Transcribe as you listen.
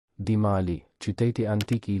Dimali, qyteti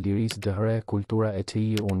antik I Ilirisë dëhre kultura e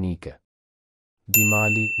Unike.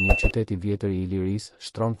 Dimali, një qytet I vjetër I Ilirisë,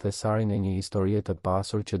 shtron thesarin e një historie të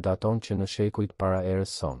pasur që daton që në shekujt para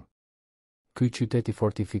erës sonë. Ky qytet I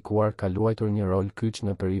fortifikuar ka luajtur një rol kyç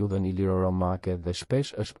në periudhën iliro-romake dhe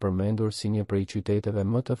shpesh është përmendur si një prej qyteteve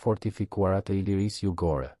më të fortifikuara të Ilirisë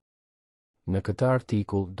jugore. Në këtë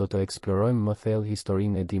artikull do të eksplorojmë më thellë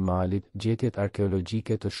historinë e Dimalit, gjetjet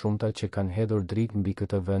arkeologjike të shumta që kanë hedhur dritë mbi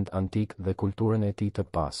këtë vend antik dhe kulturën e tij të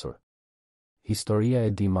pasur. Historia e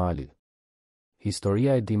Dimalit.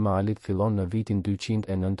 Historia e Dimalit fillon në vitin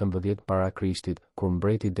 219 para Krishtit, kur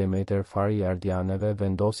mbreti Demeter fari I ardianeve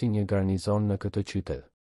vendosi një garnizon në këtë qytet.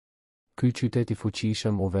 Ky qytet I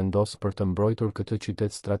fuqishëm u vendos për të mbrojtur këtë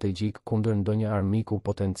qytet strategjik kundër ndonjë armiku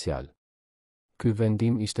potencial. Ky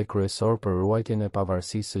vendim ishte kryesor për ruajtjen e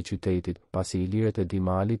pavarësisë së qytetit, pasi ilirët e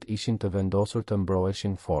Dimalit ishin të vendosur të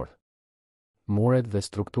mbroheshin fort. Muret dhe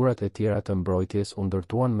strukturat e tjera të mbrojtjes u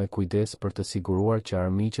ndërtuan me kujdes për të siguruar që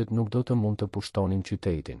armiqët nuk do të mund të pushtonin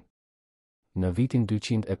qytetin. Në vitin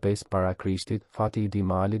 205 para Krishtit, fati I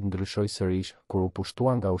Dimalit ndryshoi sërish, kur u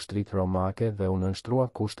pushtua nga ushtritë romake dhe u nënshtrua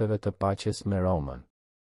kushteve të paqes me Roman.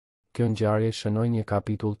 Kjo ngjarje shënoi një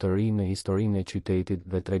kapitull të ri në historinë e qytetit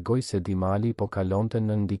dhe tregoi se Dimali po kalonte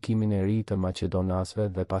në ndikimin e ri të maqedonasëve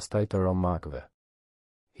dhe pastaj të romakëve.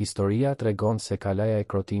 Historia tregon se kalaja e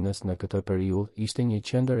Krotinës në këtë periudhë ishte një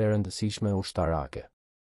qendër e rëndësishme ushtarake.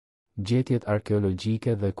 Gjetjet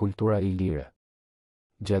arkeologjike dhe kultura ilire.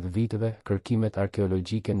 Gjatë viteve, kërkimet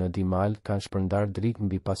arkeologjike në Dimal kanë shpërndar dritë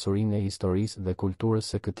mbi pasurinë e historisë dhe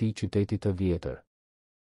kulturës së këtij qyteti të vjetër.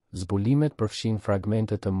 Zbulimet përfshin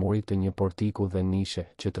fragmente të murit të një portiku dhe nishe,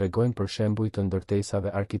 që tregojnë për shembuj të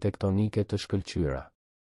ndërtesave arkitektonike të shkëlqyera.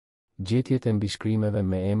 Gjetjet e mbishkrimeve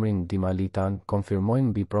me emrin Dimalitan konfirmojnë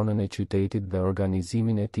mbi pronën e qytetit dhe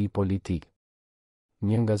organizimin e tij politik.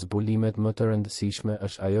 Një nga zbulimet më të rëndësishme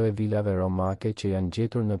është ajo e vilave romake që janë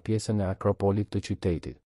gjetur në pjesën e akropolit të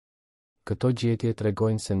qytetit. Këto gjetje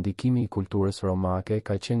tregojnë se ndikimi I kulturës romake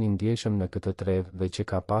ka qenë I ndjeshëm në këtë trevë dhe që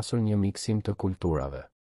ka pasur një miksim të kulturave.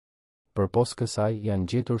 Përpos kësaj janë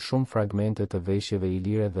gjetur shumë fragmente të veshjeve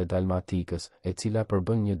ilire dhe dalmatikës, e cila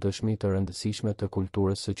përbën një dëshmi të rëndësishme të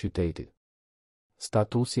kulturës së qytetit.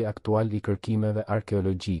 Statusi aktual I kërkimeve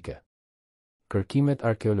arkeologjike. Kërkimet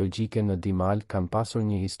arkeologjike në Dimal kanë pasur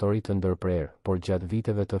një histori të ndërprerë, por gjatë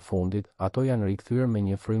viteve të fundit, ato janë rikthyer me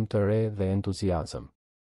një frymë të re dhe entuziazëm.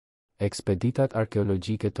 Ekspeditat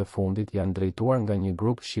arkeologjike të fundit janë drejtuar nga një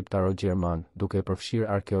grup shqiptaro-gjerman, duke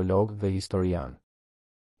përfshirë arkeologë dhe historianë.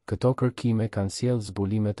 Këto kërkime kanë sjellë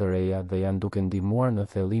zbulime të reja dhe janë duke ndihmuar në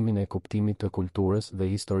thellimin e kuptimit të kulturës dhe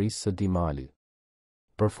historisë së Dimalit.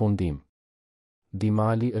 Përfundim.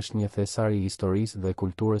 Dimali është një thesar I historisë dhe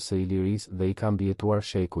kulturës së Ilirisë dhe I ka mbijetuar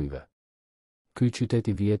shekujve. Ky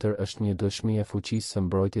qytet I vjetër është një dëshmi e fuqisë së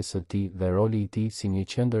mbrojtjes së tij dhe roli I tij si një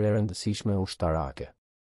qendër e rëndësishme ushtarake.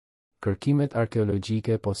 Kërkimet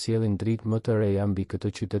arkeologjike po sjellin dritë më të reja mbi këtë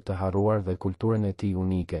qytet të harruar dhe kulturën e tij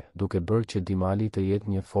unike, duke bërë që Dimali të jetë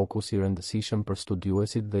një fokus I rëndësishëm për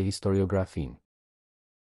studiuesit dhe historiografinë.